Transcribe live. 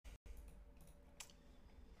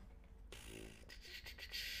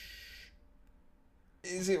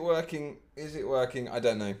Is it working? Is it working? I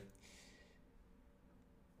don't know.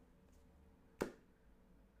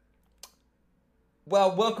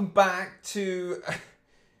 Well, welcome back to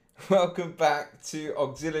primary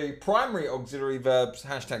auxiliary verbs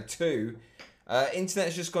 #2.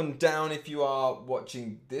 Internet's just gone down. If you are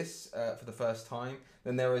watching this for the first time,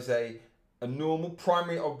 then there is a normal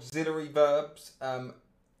primary auxiliary verbs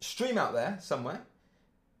stream out there somewhere.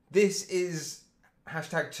 This is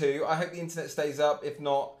 #2. I hope the internet stays up. If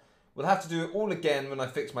not, we'll have to do it all again when I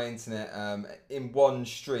fix my internet in one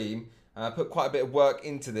stream. I put quite a bit of work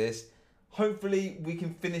into this. Hopefully we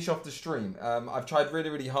can finish off the stream. I've tried really,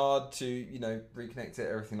 really hard to, reconnect it,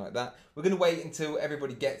 everything like that. We're going to wait until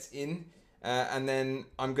everybody gets in, and then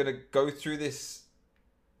I'm going to go through this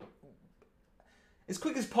as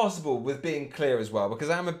quick as possible with being clear as well, because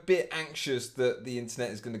I'm a bit anxious that the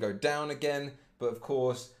internet is going to go down again. But of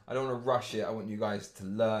course, I don't want to rush it. I want you guys to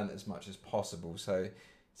learn as much as possible. So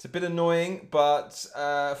it's a bit annoying, but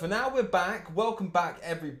for now we're back. Welcome back,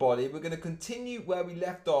 everybody. We're going to continue where we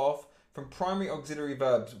left off from primary auxiliary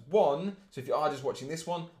verbs 1. So if you are just watching this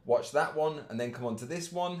one, watch that one and then come on to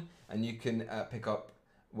this one and you can pick up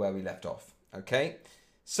where we left off. Okay,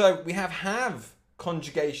 so we have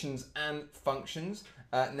conjugations and functions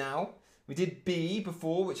now. We did be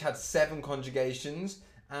before, which had 7 conjugations,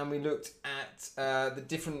 and we looked at the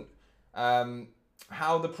different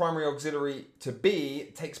how the primary auxiliary to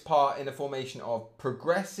be takes part in the formation of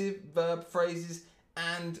progressive verb phrases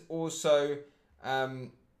and also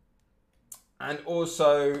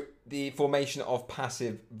the formation of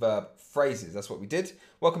passive verb phrases. That's what we did.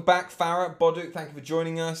 Welcome back, Farah, Boduk. Thank you for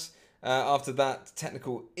joining us after that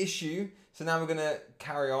technical issue. So now we're going to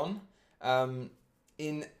carry on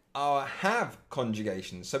in our have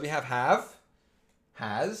conjugations. So we have,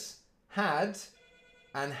 has, had,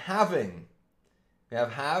 and having. We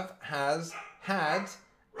have, has, had,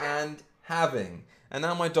 and having. And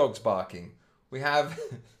now my dog's barking. We have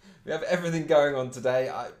we have everything going on today.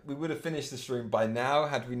 We would have finished the stream by now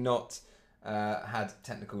had we not had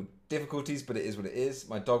technical difficulties, but it is what it is.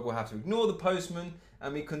 My dog will have to ignore the postman,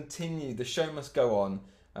 and we continue. The show must go on.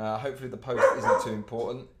 Hopefully the post isn't too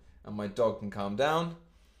important, and my dog can calm down.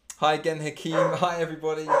 Hi again, Hakeem. Hi,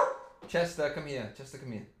 everybody. Chester, come here. Chester,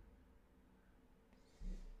 come here.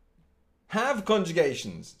 Have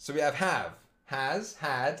conjugations. So we have, has,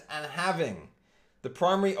 had, and having. The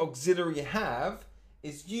primary auxiliary have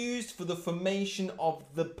is used for the formation of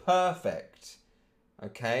the perfect.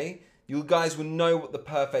 Okay? You guys will know what the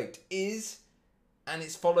perfect is, and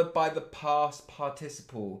it's followed by the past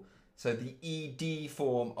participle. So the ed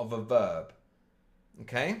form of a verb.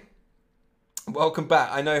 Okay? Welcome back.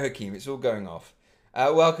 I know, Hakeem, it's all going off.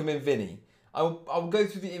 Welcome in, Vinny. I'll go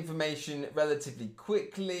through the information relatively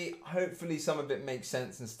quickly. Hopefully some of it makes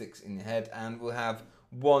sense and sticks in your head, and we'll have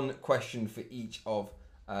one question for each of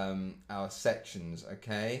our sections,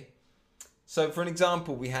 okay? So for an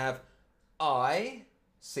example, we have I,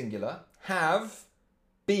 singular, have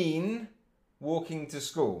been walking to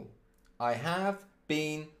school. I have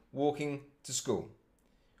been walking to school.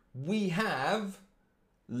 We have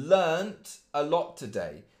learnt a lot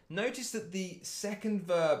today. Notice that the second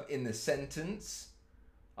verb in the sentence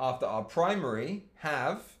after our primary,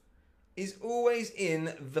 have, is always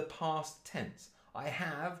in the past tense. I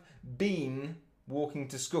have been walking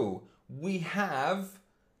to school. We have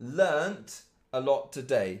learnt a lot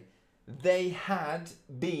today. They had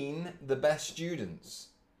been the best students.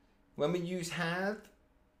 When we use have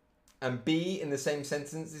and be in the same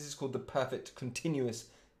sentence, this is called the perfect continuous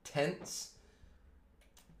tense.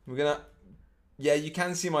 We're gonna, yeah, you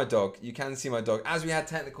can see my dog. You can see my dog. As we had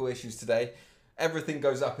technical issues today, everything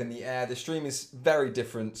goes up in the air. The stream is very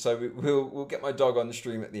different, so we'll get my dog on the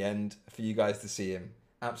stream at the end for you guys to see him.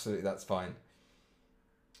 Absolutely, that's fine.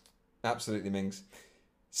 Absolutely, Mings.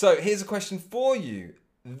 So here's a question for you.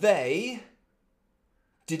 They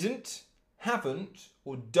didn't, haven't,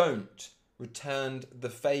 or don't returned the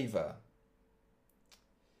favour.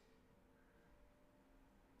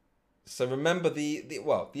 So remember the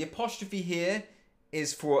apostrophe here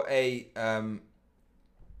is for an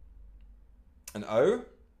O.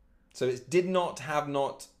 So it's did not, have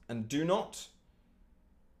not, and do not.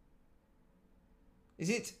 Is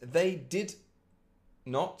it they did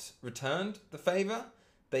not returned the favour?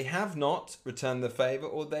 They have not returned the favour,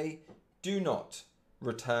 or they do not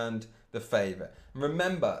returned the favour.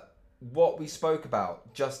 Remember what we spoke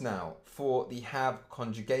about just now for the have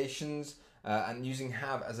conjugations and using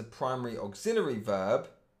have as a primary auxiliary verb.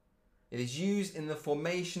 It is used in the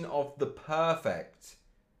formation of the perfect.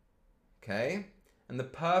 Okay? And the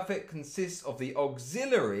perfect consists of the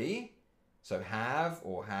auxiliary, so have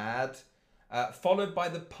or had, followed by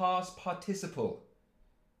the past participle.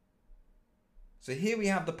 So here we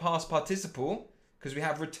have the past participle because we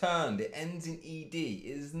have returned. It ends in ed. It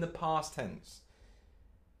is in the past tense.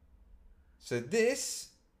 So this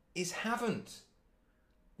is haven't.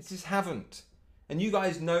 This is haven't. And you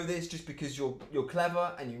guys know this just because you're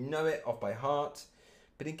clever and you know it off by heart.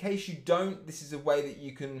 But in case you don't, this is a way that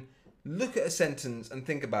you can look at a sentence and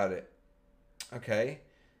think about it. Okay?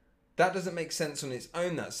 That doesn't make sense on its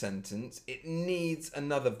own, that sentence. It needs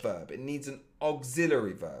another verb. It needs an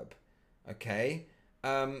auxiliary verb. Okay?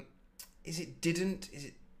 Is it didn't? Is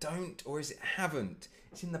it don't? Or is it haven't?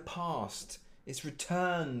 It's in the past. It's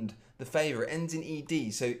returned the favour. It ends in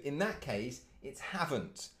ed. So in that case, it's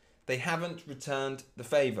haven't. They haven't returned the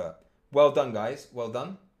favour. Well done, guys. Well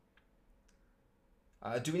done.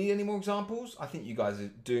 Do we need any more examples? I think you guys are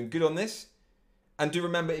doing good on this. And do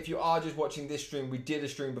remember, if you are just watching this stream, we did a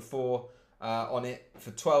stream before on it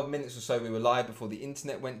for 12 minutes or so. We were live before the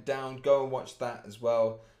internet went down. Go and watch that as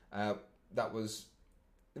well. That was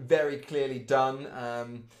very clearly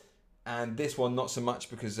done. And this one, not so much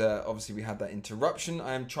because obviously we had that interruption.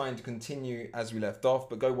 I am trying to continue as we left off,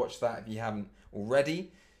 but go watch that if you haven't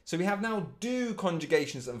already. So we have now do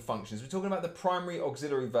conjugations and functions. We're talking about the primary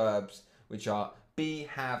auxiliary verbs, which are be,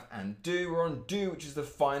 have, and do. We're on do, which is the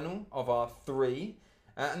final of our three.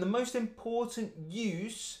 And the most important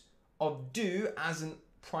use of do as a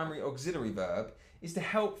primary auxiliary verb is to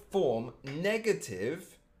help form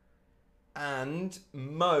negative and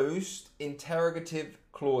most interrogative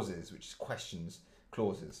clauses, which is questions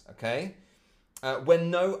clauses, okay? When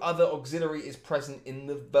no other auxiliary is present in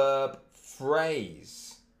the verb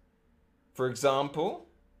phrase. For example,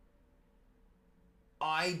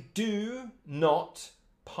 I do not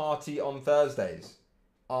party on Thursdays.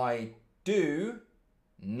 I do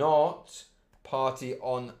not party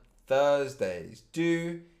on Thursdays.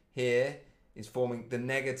 Do here is forming the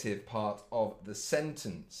negative part of the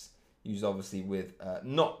sentence, used obviously with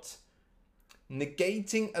not.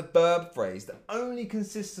 Negating a verb phrase that only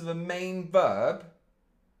consists of a main verb,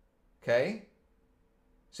 okay?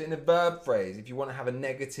 So in a verb phrase, if you want to have a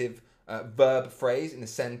negative verb phrase in a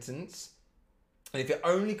sentence, and if it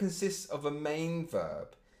only consists of a main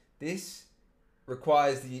verb, this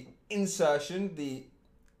requires the insertion, the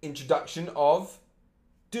introduction of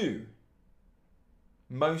do.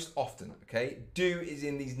 Most often, okay? Do is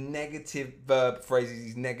in these negative verb phrases,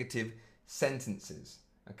 these negative sentences,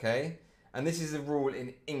 okay? And this is a rule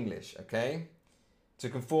in English, okay? To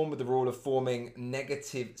conform with the rule of forming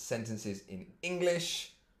negative sentences in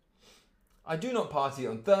English, I do not party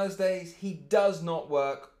on Thursdays. He does not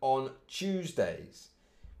work on Tuesdays.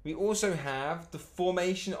 We also have the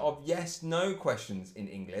formation of yes/no questions in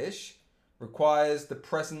English requires the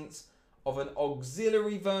presence of an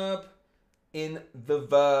auxiliary verb in the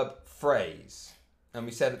verb phrase. And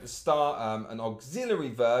we said at the start, an auxiliary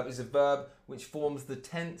verb is a verb which forms the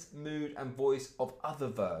tense, mood, and voice of other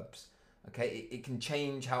verbs. Okay, it can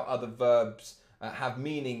change how other verbs have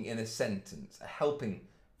meaning in a sentence, a helping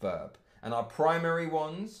verb. And our primary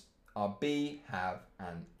ones are be, have,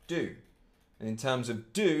 and do. And in terms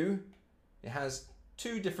of do, it has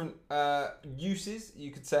two different uses,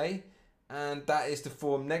 you could say, and that is to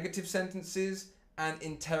form negative sentences and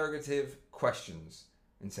interrogative questions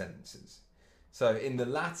in sentences. So in the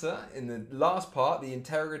latter, in the last part, the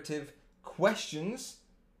interrogative questions,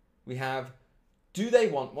 we have do they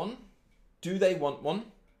want one? Do they want one?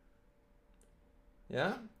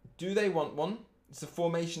 Yeah? Do they want one? It's the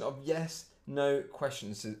formation of yes, no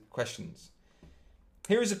questions.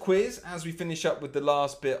 Here is a quiz as we finish up with the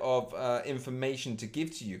last bit of information to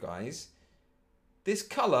give to you guys. This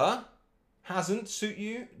colour hasn't suit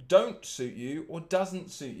you, don't suit you, or doesn't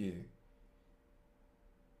suit you.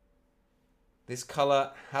 This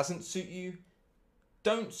colour hasn't suit you,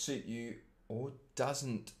 don't suit you, or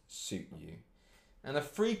doesn't suit you. And a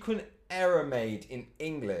frequent error made in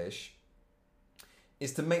English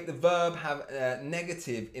is to make the verb have a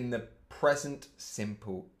negative in the present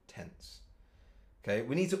simple tense. Okay,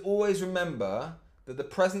 we need to always remember that the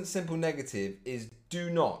present simple negative is do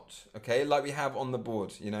not, okay, like we have on the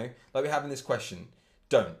board, you know, like we have in this question.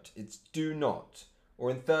 Don't, it's do not. Or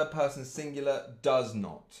in third person singular, does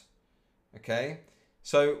not. Okay,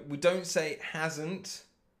 so we don't say hasn't,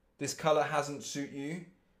 this colour hasn't suit you,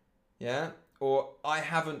 yeah, or I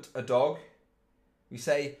haven't a dog. We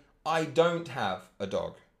say I don't have a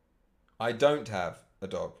dog. I don't have a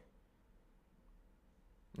dog.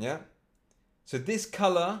 Yeah, so this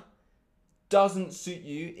colour doesn't suit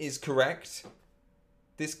you is correct.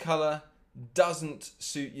 This colour doesn't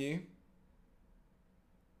suit you.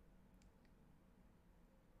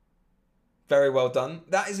 Very well done.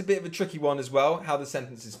 That is a bit of a tricky one as well, how the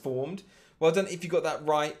sentence is formed. Well done if you got that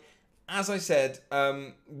right. As I said,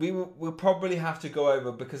 we'll probably have to go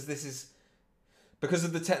over, because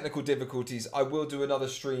of the technical difficulties, I will do another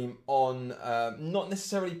stream on not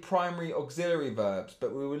necessarily primary auxiliary verbs,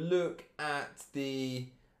 but we will look at the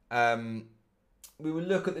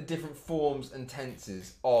different forms and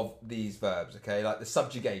tenses of these verbs, okay? Like the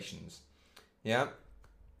subjugations, yeah?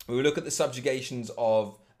 We will look at the subjugations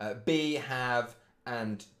of be, have,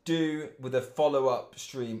 and do, with a follow-up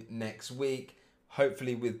stream next week,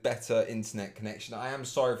 hopefully with better internet connection. I am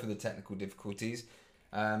sorry for the technical difficulties.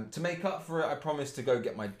 To make up for it, I promise to go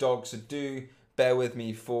get my dog, so do bear with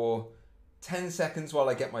me for 10 seconds while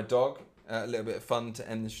I get my dog. A little bit of fun to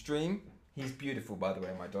end the stream. He's beautiful, by the way,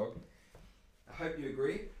 my dog. I hope you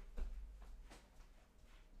agree.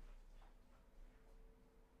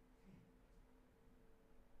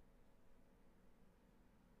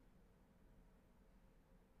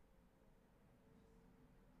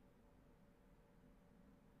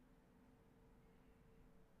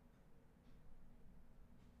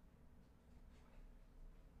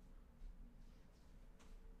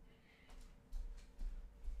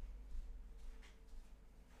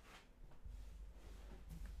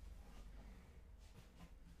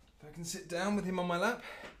 I can sit down with him on my lap.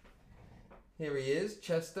 Here he is,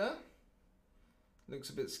 Chester. Looks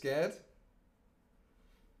a bit scared.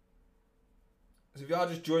 So if you are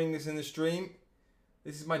just joining us in the stream,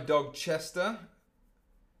 this is my dog Chester.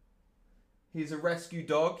 He's a rescue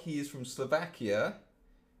dog. He is from Slovakia.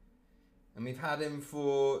 And we've had him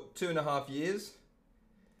for 2.5 years.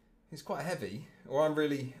 He's quite heavy, or I'm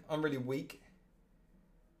really weak.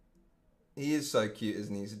 He is so cute,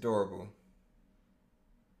 isn't he? He's adorable.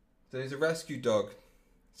 So he's a rescue dog.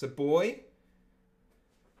 It's a boy.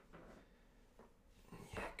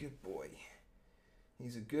 Yeah, good boy.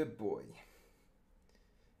 He's a good boy.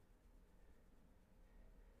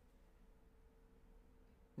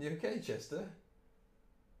 You okay, Chester?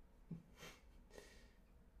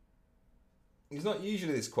 He's not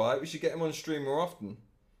usually this quiet. We should get him on stream more often.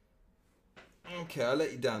 Okay, I'll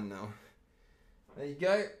let you down now. There you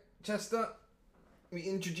go, Chester. We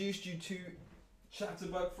introduced you to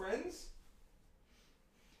Chatterbug friends.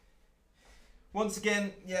 Once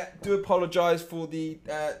again, yeah, do apologise for the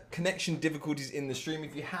connection difficulties in the stream.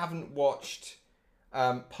 If you haven't watched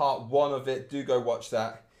part 1 of it, do go watch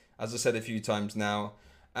that, as I said a few times now.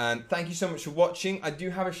 And thank you so much for watching. I do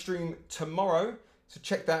have a stream tomorrow, so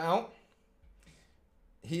check that out.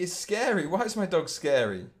 He is scary. Why is my dog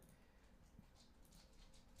scary?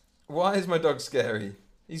 Why is my dog scary?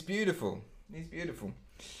 He's beautiful. He's beautiful.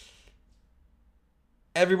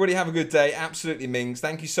 Everybody have a good day. Absolutely Mings.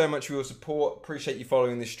 Thank you so much for your support. Appreciate you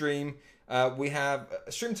following the stream. We have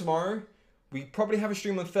a stream tomorrow. We probably have a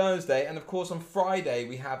stream on Thursday. And of course on Friday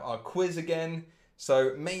we have our quiz again.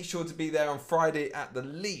 So make sure to be there on Friday at the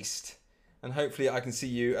least. And hopefully I can see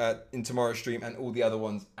you in tomorrow's stream and all the other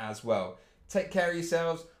ones as well. Take care of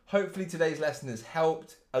yourselves. Hopefully today's lesson has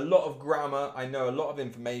helped. A lot of grammar. I know a lot of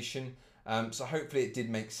information. So hopefully it did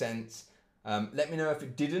make sense. Let me know if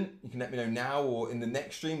it didn't. You can let me know now or in the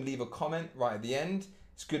next stream. Leave a comment right at the end.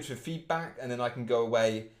 It's good for feedback, and then I can go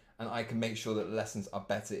away and I can make sure that the lessons are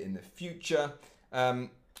better in the future.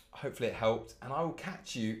 Hopefully it helped, and I will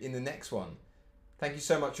catch you in the next one. Thank you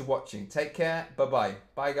so much for watching. Take care. Bye-bye.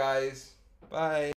 Bye, guys. Bye.